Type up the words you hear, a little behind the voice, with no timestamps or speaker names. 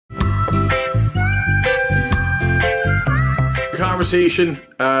conversation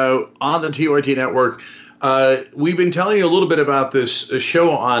on the TORT network. We've been telling you a little bit about this show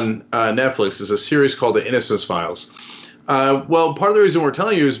on Netflix. It's a series called The Innocence Files. Well, part of the reason we're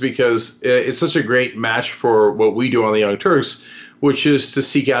telling you is because it's such a great match for what we do on the Young Turks, which is to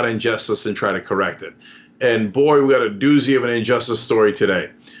seek out injustice and try to correct it. And boy, we got a doozy of an injustice story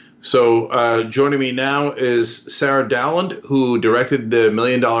today. So joining me now is Sarah Dowland, who directed the $1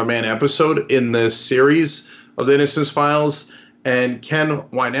 Million Man episode in the series of The Innocence Files, and Ken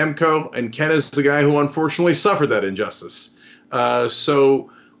Wyniemko. And Ken is the guy who unfortunately suffered that injustice.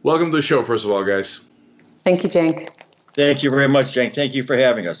 So welcome to the show, first of all, guys. Thank you, Cenk. Thank you very much, Cenk. Thank you for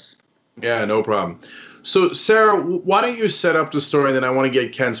having us. Yeah, no problem. So, Sarah, why don't you set up the story, and then I want to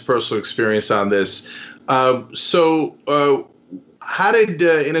get Ken's personal experience on this. How did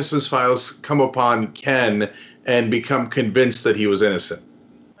Innocence Files come upon Ken and become convinced that he was innocent?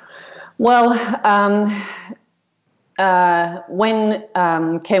 Well, when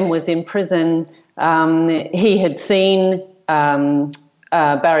Ken was in prison, he had seen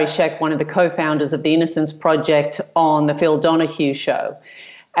Barry Scheck, one of the co-founders of the Innocence Project, on the Phil Donahue show.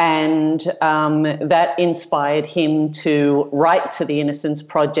 And that inspired him to write to the Innocence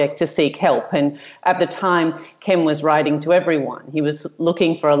Project to seek help. And at the time, Ken was writing to everyone. He was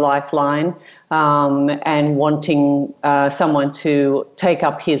looking for a lifeline and wanting someone to take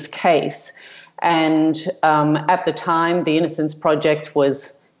up his case. And at the time, the Innocence Project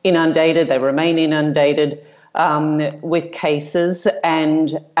was inundated. They remain inundated with cases,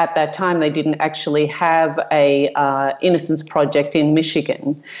 and at that time they didn't actually have a Innocence Project in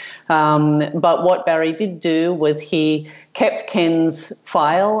Michigan. But what Barry did do was he kept Ken's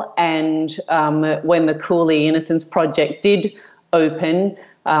file, and when the Cooley Innocence Project did open,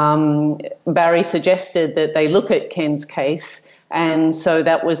 Barry suggested that they look at Ken's case, and so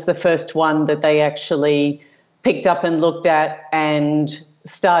that was the first one that they actually picked up and looked at and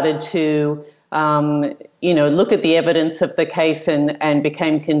started to look at the evidence of the case and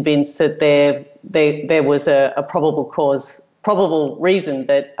became convinced that there was a probable reason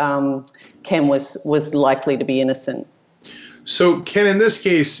that Ken was likely to be innocent. So, Ken, in this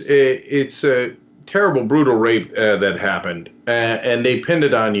case, it's a terrible, brutal rape that happened, and they pinned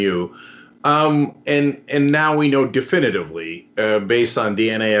it on you. And now we know definitively, based on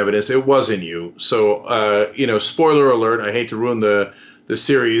DNA evidence, it wasn't you. So, spoiler alert, I hate to ruin the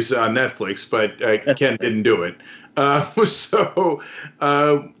series on Netflix, but Ken didn't do it.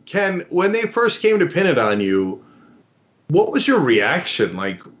 Ken, when they first came to pin it on you, what was your reaction?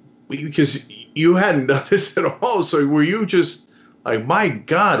 Like, because you hadn't done this at all. So were you just like, my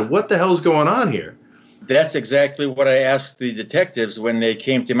God, what the hell's going on here? That's exactly what I asked the detectives when they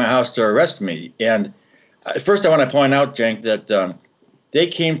came to my house to arrest me. And first I want to point out, Cenk, that they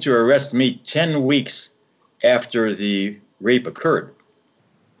came to arrest me 10 weeks after the rape occurred.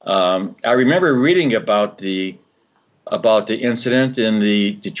 I remember reading about the incident in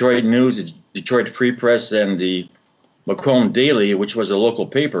the Detroit News, the Detroit Free Press, and the Macomb Daily, which was a local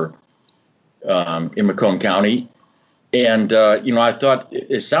paper in Macomb County. And, I thought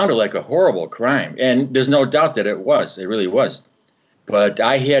it sounded like a horrible crime. And there's no doubt that it was. It really was. But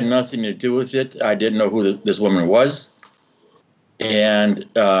I had nothing to do with it. I didn't know who this woman was. And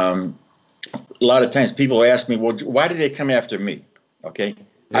a lot of times people ask me, well, why did they come after me? Okay.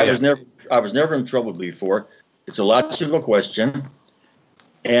 Yeah. I was never in trouble before. It's a logical question.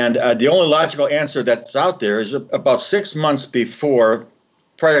 And the only logical answer that's out there is about 6 months prior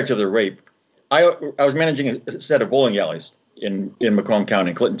to the rape, I was managing a set of bowling alleys in Macomb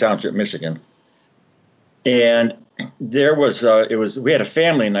County, Clinton Township, Michigan. And there was we had a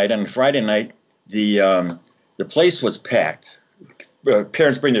family night, and on Friday night the place was packed.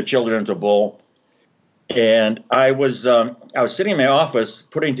 Parents bring their children to bowl. And I was sitting in my office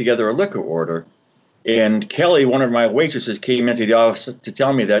putting together a liquor order, and Kelly, one of my waitresses, came into the office to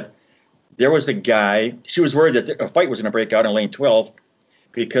tell me that there was a guy. She was worried that a fight was going to break out in lane 12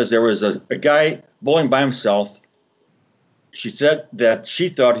 because there was a guy bowling by himself. She said that she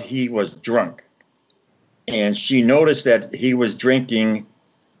thought he was drunk, and she noticed that he was drinking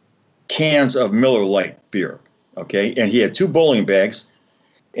cans of Miller Lite beer. Okay, and he had 2 bowling bags,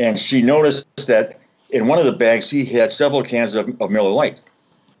 and she noticed that in one of the bags, he had several cans of Miller Lite.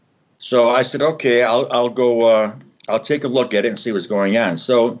 So I said, okay, I'll go, I'll take a look at it and see what's going on.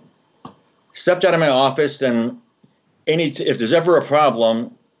 So stepped out of my office, and if there's ever a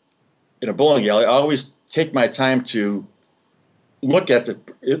problem in a bowling alley, I always take my time to look at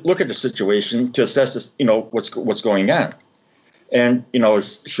the situation to assess this, what's going on. And,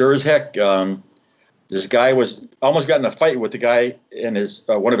 sure as heck, this guy almost got in a fight with the guy and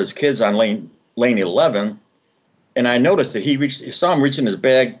one of his kids on lane 11, And I noticed that he saw him reach in his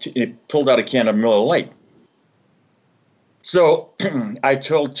bag, he pulled out a can of Miller Lite. So I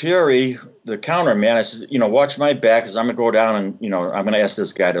told Terry, the counter man, I said, watch my back, because I'm going to go down and, I'm going to ask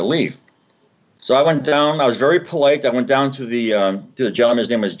this guy to leave. So I went down. I was very polite. I went down to the gentleman. His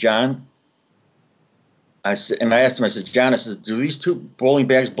name was John. I asked him, I said, John, I said, do these 2 bowling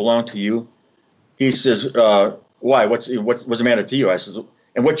bags belong to you? He says, why? What's the matter to you? I said,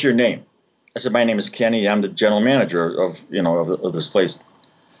 and what's your name? I said, my name is Kenny. I'm the general manager of this place.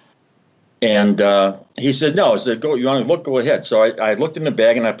 And he said, no. I said, go. You want to look? Go ahead. So I looked in the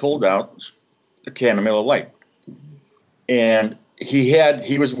bag and I pulled out a can of Miller Lite. And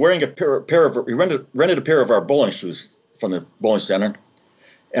he was wearing he rented a pair of our bowling shoes from the bowling center.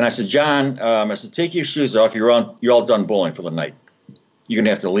 And I said, John, I said, take your shoes off. You're all done bowling for the night. You're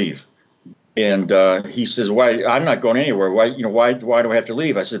gonna have to leave. And he says, why? I'm not going anywhere. Why? Why do I have to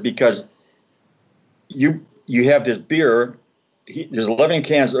leave? I said, because you have this beer. There's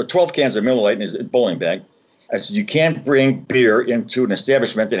 12 cans of Miller Lite in his bowling bag. I said, you can't bring beer into an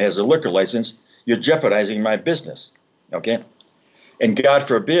establishment that has a liquor license. You're jeopardizing my business. Okay. And God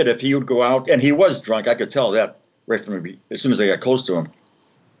forbid if he would go out, and he was drunk. I could tell that right from as soon as I got close to him.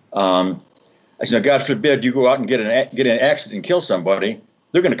 I said, God forbid you go out and get an accident and kill somebody.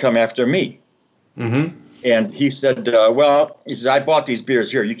 They're going to come after me. Mm-hmm. And he said, I bought these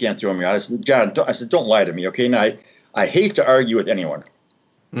beers here. You can't throw me out. I said, John, don't lie to me, okay? Now, I hate to argue with anyone,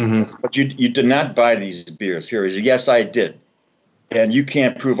 but you did not buy these beers here. He said, yes, I did. And you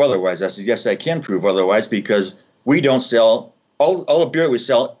can't prove otherwise. I said, yes, I can prove otherwise, because we don't sell, all the beer we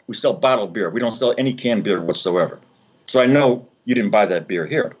sell bottled beer. We don't sell any canned beer whatsoever. So I know you didn't buy that beer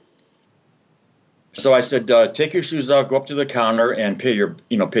here. So I said, take your shoes off, go up to the counter, and pay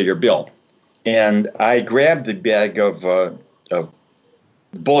your bill. And I grabbed the bag of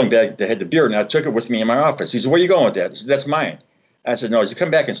bowling bag that had the beer, and I took it with me in my office. He said, where are you going with that? I said, that's mine. I said, no. He said, come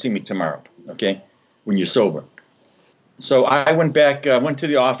back and see me tomorrow, okay, when you're sober. So I went back, went to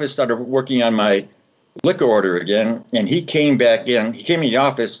the office, started working on my liquor order again, and he came back in. He came in the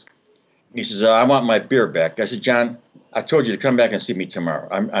office, and he says, I want my beer back. I said, John, I told you to come back and see me tomorrow.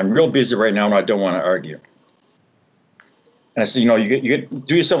 I'm real busy right now, and I don't want to argue. And I said, you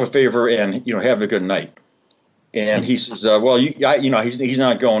do yourself a favor and have a good night. And he says, he's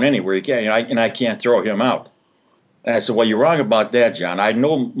not going anywhere. He can't, and I can't throw him out. And I said, well, you're wrong about that, John. I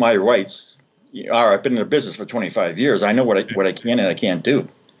know my rights. I've been in the business for 25 years. I know what I can and I can't do.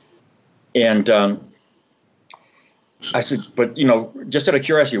 And I said, but just out of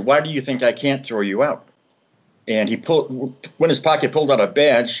curiosity, why do you think I can't throw you out? And he when his pocket pulled out a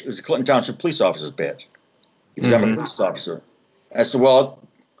badge. It was a Clinton Township police officer's badge. Because I'm a police officer. I said, well,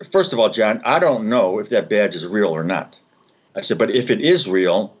 first of all, John, I don't know if that badge is real or not. I said, but if it is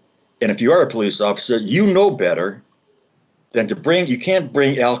real, and if you are a police officer, you know better than you can't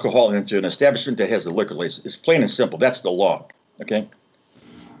bring alcohol into an establishment that has a liquor license. It's plain and simple. That's the law. Okay.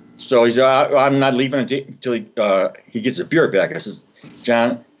 So he said, I'm not leaving until he gets a beer back. I says,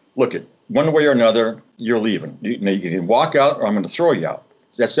 John, look, one way or another, you're leaving. You can walk out, or I'm going to throw you out.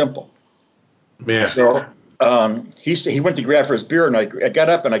 It's that simple. Yeah. So he went to grab for his beer, and I got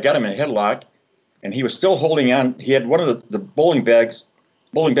up and I got him in a headlock, and he was still holding on. He had one of the bowling bag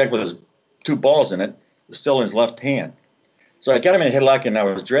with his 2 balls in it, was still in his left hand. So I got him in a headlock, and I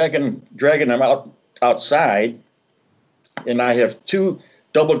was dragging him outside, and I have 2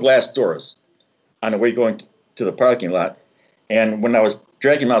 double glass doors on the way going to the parking lot. And when I was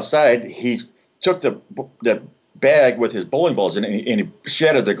dragging him outside, he took the bag with his bowling balls in it, and he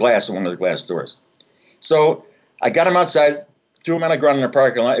shattered the glass on one of the glass doors. So I got him outside, threw him on the ground in the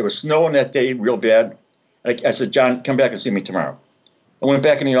parking lot. It was snowing that day real bad. I said, John, come back and see me tomorrow. I went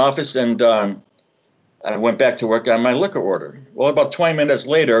back in the office, and I went back to work on my liquor order. Well, about 20 minutes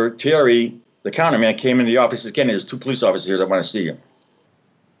later, Terry, the counterman, came in the office again. There's 2 police officers here that want to see you.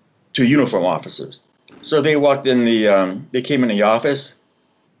 2 uniform officers. So they walked in they came in the office.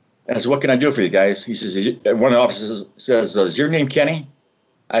 And I said, what can I do for you guys? He says, one of the officers says, is your name Kenny?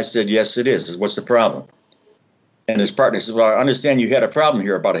 I said, yes, it is. He says, what's the problem? And his partner says, well, I understand you had a problem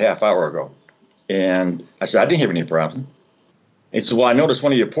here about a half hour ago. And I said, I didn't have any problem. He said, well, I noticed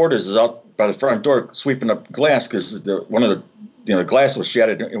one of your porters is out by the front door sweeping up glass because one of the glass was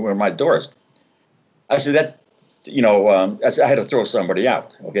shattered in one of my doors. I said, I had to throw somebody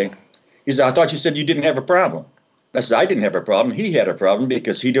out, okay? He said, I thought you said you didn't have a problem. I said, I didn't have a problem. He had a problem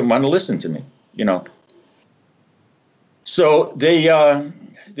because he didn't want to listen to me, So they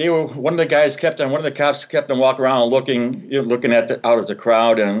were, one of the cops kept on walking around looking out of the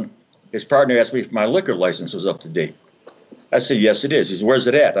crowd, and his partner asked me if my liquor license was up to date. I said, yes, it is. He said, where's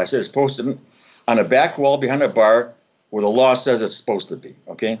it at? I said, it's posted on a back wall behind a bar where the law says it's supposed to be,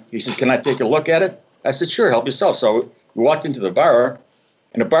 okay? He says, can I take a look at it? I said, sure, help yourself. So we walked into the bar,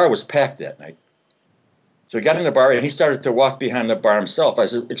 and the bar was packed that night. So he got in the bar, and he started to walk behind the bar himself. I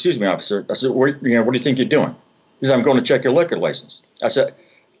said, excuse me, officer. I said, what do you think you're doing? He said, I'm going to check your liquor license. I said,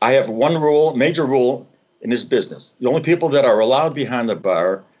 I have one rule, major rule in this business. The only people that are allowed behind the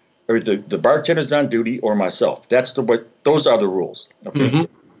bar are the bartenders on duty or myself. Those are the rules, okay?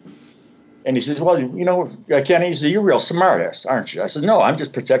 Mm-hmm. And he says, well, Kenny, he said, you're real smart-ass, aren't you? I said, no, I'm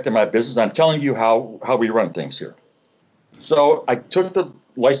just protecting my business. I'm telling you how we run things here. So I took the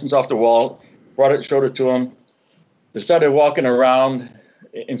license off the wall, brought it, showed it to him. They started walking around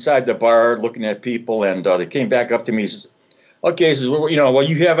inside the bar, looking at people, and they came back up to me. He says, okay, he says, well,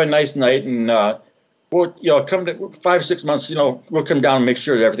 you have a nice night, and we'll come to 5 or 6 months, we'll come down and make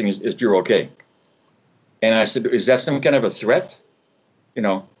sure that everything is you're okay. And I said, is that some kind of a threat?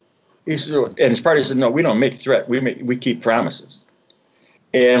 He said, and his party said, no, we don't make threat. We keep promises.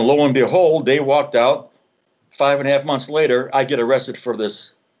 And lo and behold, they walked out. 5.5 months later, I get arrested for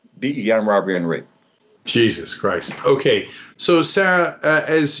this BEM robbery and rape. Jesus Christ. Okay. So, Sarah,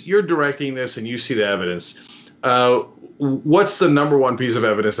 as you're directing this and you see the evidence, what's the number one piece of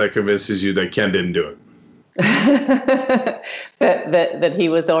evidence that convinces you that Ken didn't do it? that he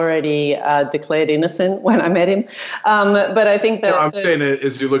was already declared innocent when I met him. But I think that... No, I'm saying it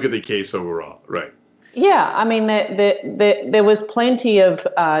as you look at the case overall, right? Yeah, I mean, there was plenty of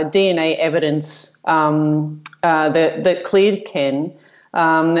DNA evidence that cleared Ken.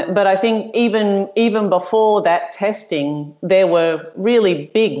 But I think even before that testing, there were really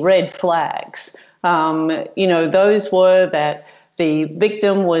big red flags. Those were that the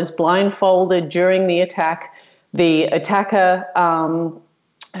victim was blindfolded during the attack. The attacker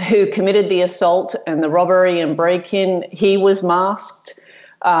who committed the assault and the robbery and break-in, he was masked.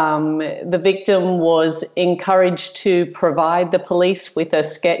 The victim was encouraged to provide the police with a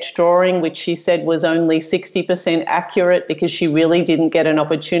sketch drawing, which she said was only 60% accurate because she really didn't get an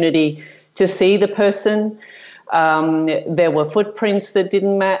opportunity to see the person. There were footprints that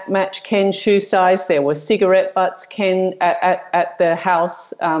didn't match Ken's shoe size. There were cigarette butts at the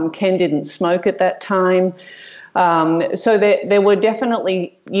house. Ken didn't smoke at that time. So there were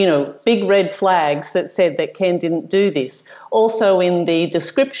definitely, big red flags that said that Ken didn't do this. Also in the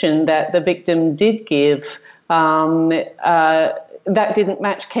description that the victim did give, that didn't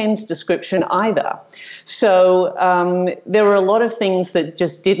match Ken's description either. So there were a lot of things that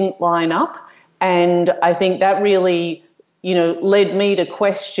just didn't line up. And I think that really, led me to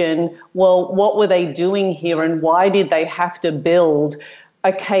question, well, what were they doing here and why did they have to build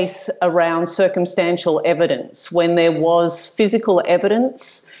a case around circumstantial evidence when there was physical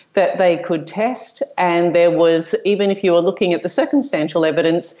evidence that they could test, and there was, even if you were looking at the circumstantial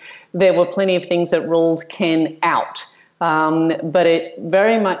evidence, there were plenty of things that ruled Ken out. But it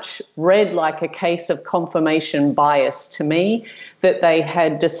very much read like a case of confirmation bias to me, that they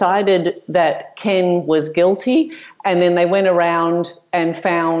had decided that Ken was guilty, and then they went around and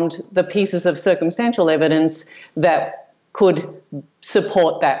found the pieces of circumstantial evidence that could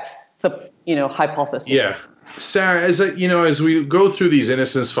support that, hypothesis. Yeah. Sarah, as we go through these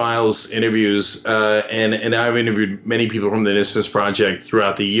Innocence Files interviews, and I've interviewed many people from the Innocence Project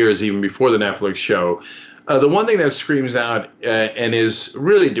throughout the years, even before the Netflix show, the one thing that screams out and is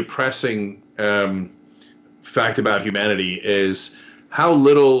really depressing fact about humanity is how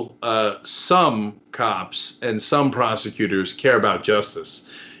little some cops and some prosecutors care about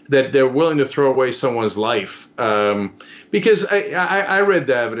justice, that they're willing to throw away someone's life. Because I read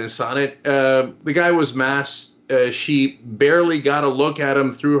the evidence on it. The guy was masked. She barely got a look at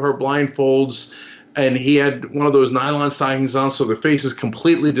him through her blindfolds, and he had one of those nylon stockings on, so the face is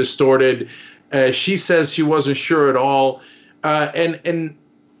completely distorted. She says she wasn't sure at all. And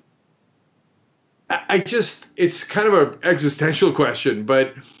I just, it's kind of an existential question,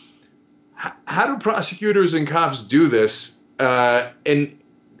 but how do prosecutors and cops do this and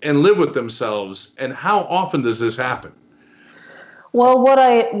live with themselves? And how often does this happen? Well, what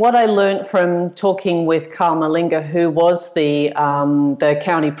I learned from talking with Carl Malinga, who was the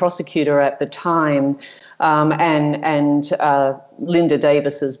county prosecutor at the time, and Linda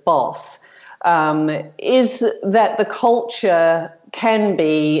Davis's boss, is that the culture can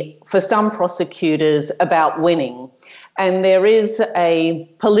be, for some prosecutors, about winning. And there is a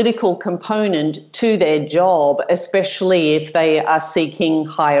political component to their job, especially if they are seeking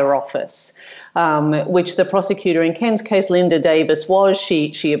higher office, which the prosecutor in Ken's case, Linda Davis, was.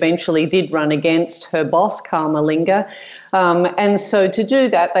 She eventually did run against her boss, Carl Malinga. And so to do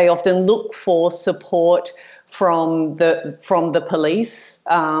that, they often look for support from the police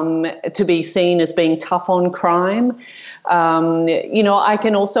to be seen as being tough on crime. I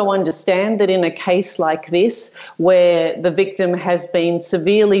can also understand that in a case like this, where the victim has been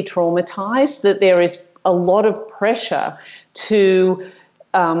severely traumatized, that there is a lot of pressure to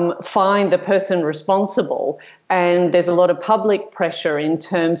find the person responsible. And there's a lot of public pressure in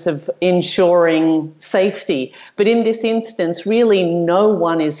terms of ensuring safety. But in this instance, really no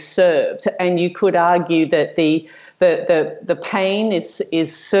one is served. And you could argue that the pain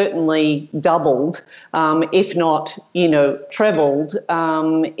is certainly doubled, if not, trebled,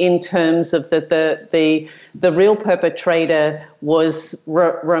 in terms of that the real perpetrator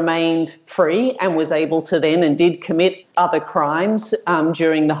remained free and was able to then and did commit other crimes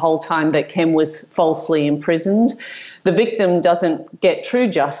during the whole time that Kem was falsely imprisoned. The victim doesn't get true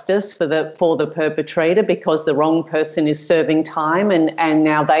justice for the perpetrator because the wrong person is serving time, and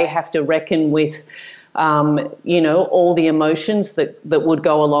now they have to reckon with all the emotions that would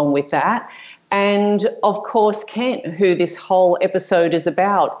go along with that. And of course, Kent, who this whole episode is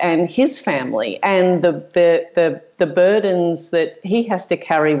about, and his family, and the burdens that he has to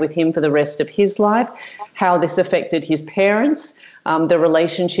carry with him for the rest of his life, how this affected his parents, the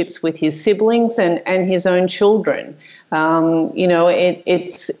relationships with his siblings and his own children.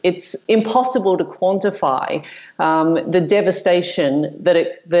 It's impossible to quantify the devastation that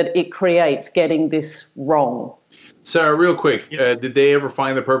it creates getting this wrong. Sarah, real quick, did they ever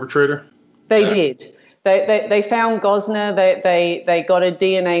find the perpetrator? They did. They found Gosner. They got a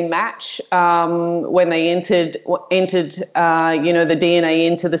DNA match when they entered the DNA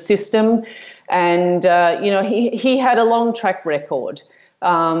into the system, and he had a long track record.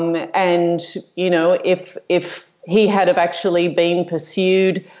 And if he had have actually been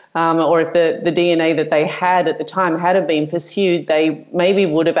pursued, or if the DNA that they had at the time had have been pursued, they maybe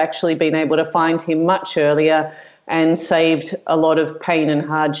would have actually been able to find him much earlier and saved a lot of pain and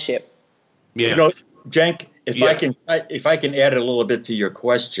hardship. Yeah. Cenk, if I can add a little bit to your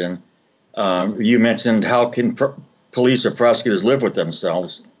question, you mentioned how can police or prosecutors live with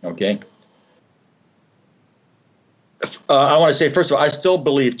themselves. Okay. I want to say, first of all, I still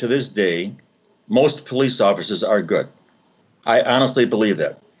believe to this day most police officers are good. I honestly believe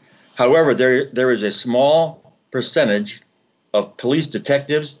that. However, there is a small percentage of police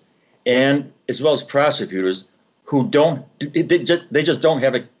detectives and as well as prosecutors who they just don't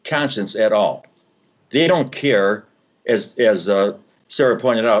have a conscience at all. They don't care, as Sarah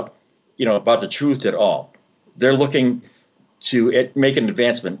pointed out, about the truth at all. They're looking to make an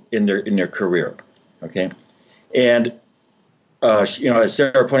advancement in their career. Okay. And, as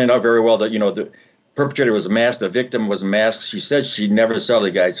Sarah pointed out very well, that, the perpetrator was masked, the victim was masked. She said she never saw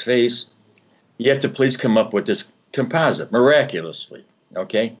the guy's face, yet the police come up with this composite, miraculously,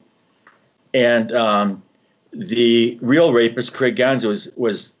 okay? And the real rapist, Craig Gonzo,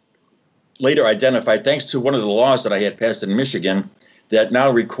 was later identified thanks to one of the laws that I had passed in Michigan that now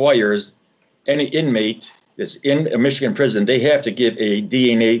requires any inmate that's in a Michigan prison, they have to give a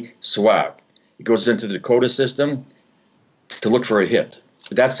DNA swab. It goes into the Dakota system to look for a hit.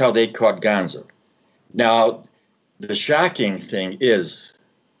 That's how they caught Gonzo. Now, the shocking thing is,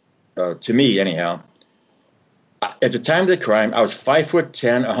 to me anyhow, at the time of the crime, I was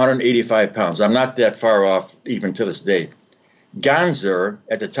 5'10", 185 pounds. I'm not that far off even to this day. Gonzo,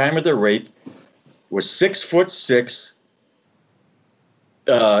 at the time of the rape, was 6'6",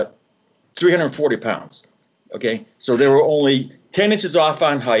 340 pounds. Okay, so they were only 10 inches off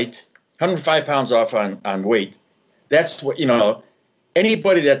on height, 105 pounds off on weight. That's what,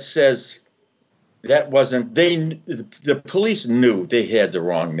 anybody that says that wasn't, the police knew they had the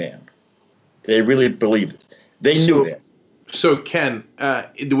wrong man. They really believed it. They knew that. So, Ken,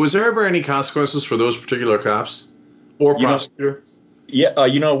 was there ever any consequences for those particular cops or prosecutor? Yeah,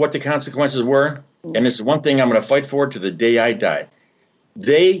 you know what the consequences were? And this is one thing I'm going to fight for to the day I die.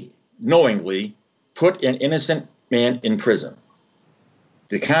 They knowingly put an innocent man in prison.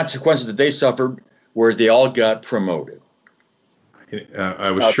 The consequences that they suffered were they all got promoted.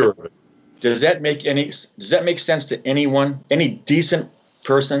 I was sure of it. Does that make sense to anyone? Any decent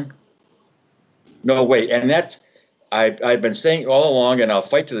person? No way. And I've been saying all along, and I'll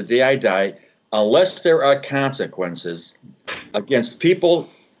fight to the day I die, unless there are consequences against people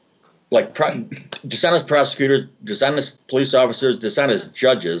like dishonest prosecutors, dishonest police officers, dishonest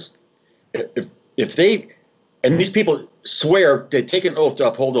judges. If they, and these people swear they take an oath to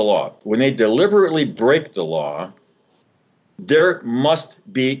uphold the law, when they deliberately break the law, there must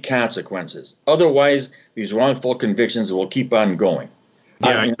be consequences. Otherwise, these wrongful convictions will keep on going.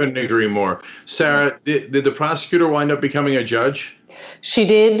 Yeah, I couldn't agree more. Sarah, did the prosecutor wind up becoming a judge? She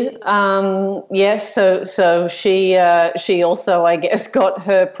did, yes. So she also, I guess, got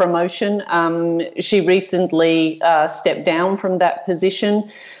her promotion. She recently stepped down from that position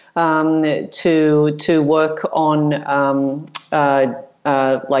to work on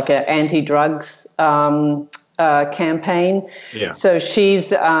like an anti-drugs campaign. Yeah. So she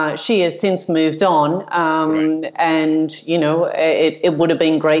has since moved on, Right. and it would have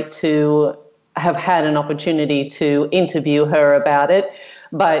been great to have had an opportunity to interview her about it.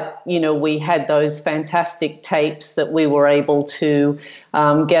 But, we had those fantastic tapes that we were able to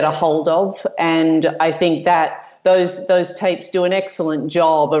get a hold of. And I think that those tapes do an excellent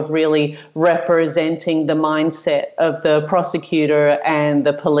job of really representing the mindset of the prosecutor and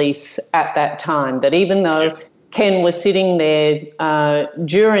the police at that time, that even though Ken was sitting there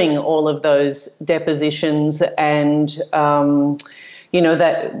during all of those depositions and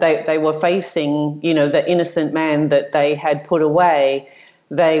that they were facing, the innocent man that they had put away,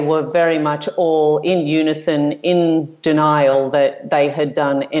 they were very much all in unison, in denial that they had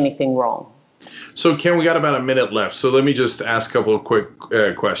done anything wrong. So, Ken, we got about a minute left. So let me just ask a couple of quick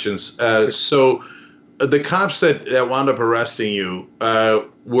questions. So the cops that wound up arresting you,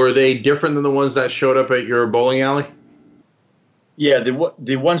 were they different than the ones that showed up at your bowling alley? Yeah,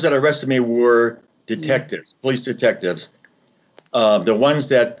 the ones that arrested me were detectives, police detectives. The ones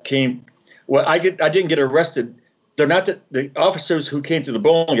that came, well, I didn't get arrested. They're not the officers who came to the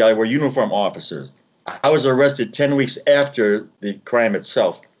bowling alley were uniform officers. I was arrested 10 weeks after the crime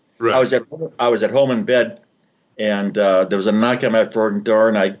itself. Right. I was at home in bed, and there was a knock on my front door,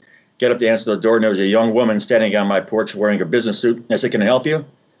 and I get up to answer the door, and there was a young woman standing on my porch wearing a business suit. I said, "Can I help you?"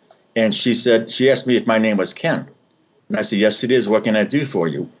 And she asked me if my name was Ken. And I said, "Yes, it is. What can I do for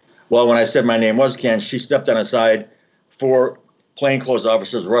you?" Well, when I said my name was Ken, she stepped on the side. 4 plainclothes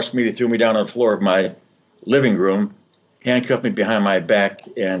officers rushed me, threw me down on the floor of my living room, handcuffed me behind my back,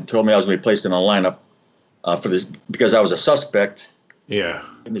 and told me I was going to be placed in a lineup for this because I was a suspect. Yeah.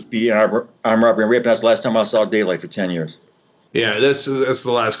 In this armed robbery and rape. That's the last time I saw daylight for 10 years. Yeah, that's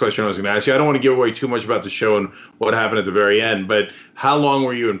the last question I was going to ask you. I don't want to give away too much about the show and what happened at the very end, but how long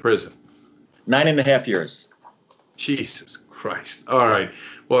were you in prison? 9.5 years. Jesus Christ. All right.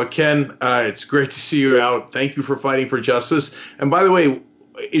 Well, Ken, it's great to see you out. Thank you for fighting for justice. And by the way,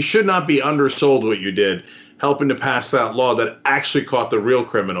 it should not be undersold what you did, helping to pass that law that actually caught the real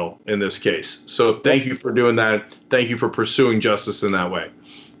criminal in this case. So thank you for doing that. Thank you for pursuing justice in that way.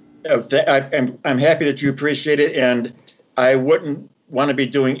 I'm happy that you appreciate it, and I wouldn't want to be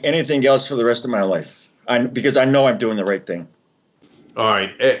doing anything else for the rest of my life because I know I'm doing the right thing. All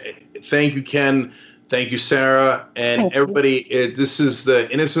right. Thank you, Ken. Thank you, Sarah. And everybody, this is the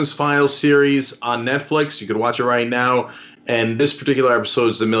Innocence Files series on Netflix. You can watch it right now. And this particular episode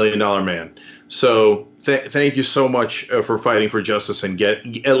is The $1 Million Man. So thank you so much for fighting for justice and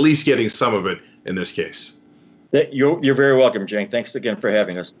at least getting some of it in this case. You're very welcome, Cenk. Thanks again for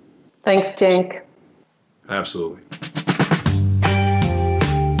having us. Thanks, Cenk. Absolutely.